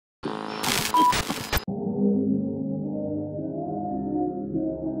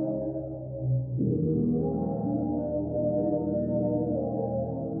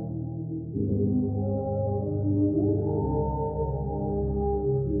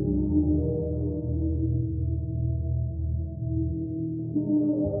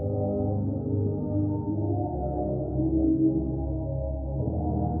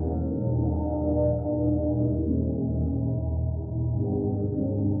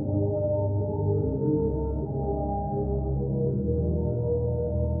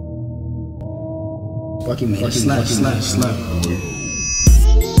Slap.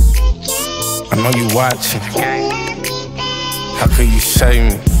 I know you watching. How could you shame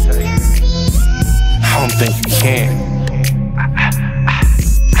me? I don't think you can.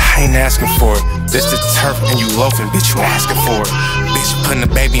 I ain't asking for it. This the turf and you loafing, bitch, you asking for it. Bitch, you putting a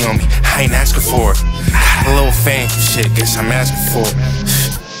baby on me, I ain't asking for it. Got a little fame, shit, guess I'm asking for it.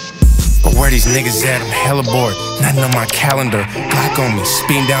 But where these niggas at? I'm hella bored. Nothing on my calendar. Glock on me,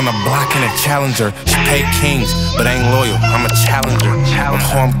 speeding down the block in a Challenger. She paid kings, but ain't loyal. I'm a challenger. I'm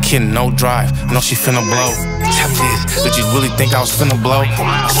home, kidding, no drive. I know she finna blow. Tell me this, did you really think I was finna blow?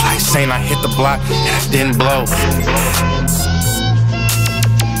 It's like saying I hit the block and I didn't blow.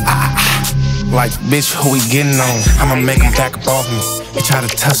 Like, bitch, who we getting on? I'ma make him back up off me. You try to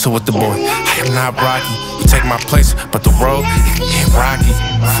tussle with the boy, I am not Rocky. You take my place, but the road ain't rocky.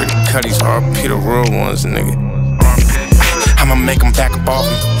 Pretty cutties, RP the real ones, nigga. I'ma make him back up off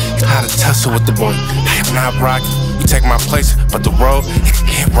me. You try to tussle with the boy, I am not Rocky. You take my place, but the road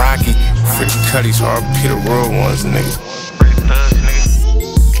ain't rocky. Pretty cutties, RP the real ones, nigga.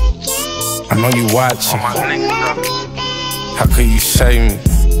 I know you watching. How could you shame me?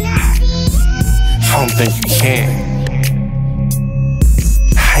 I don't think you can.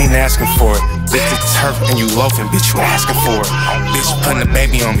 I ain't asking for it. This the turf and you loafing, bitch, you asking for it. Bitch, putting a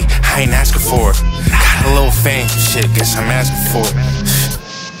baby on me, I ain't asking for it. Got a little fame, shit, guess I'm asking for it.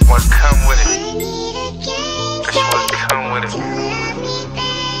 What come with it? That's what come with it.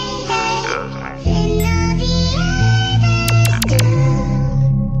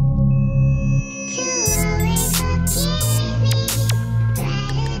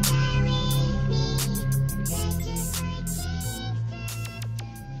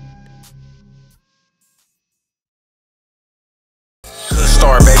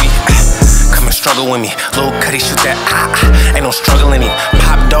 Star, baby, come and struggle with me. Lil' Cuddy shoot that, ain't no struggle in him.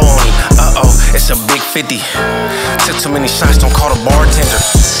 Pop dough on him, it's a big 50. Took too many shots, don't call the bartender.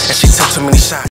 And she took too many shots.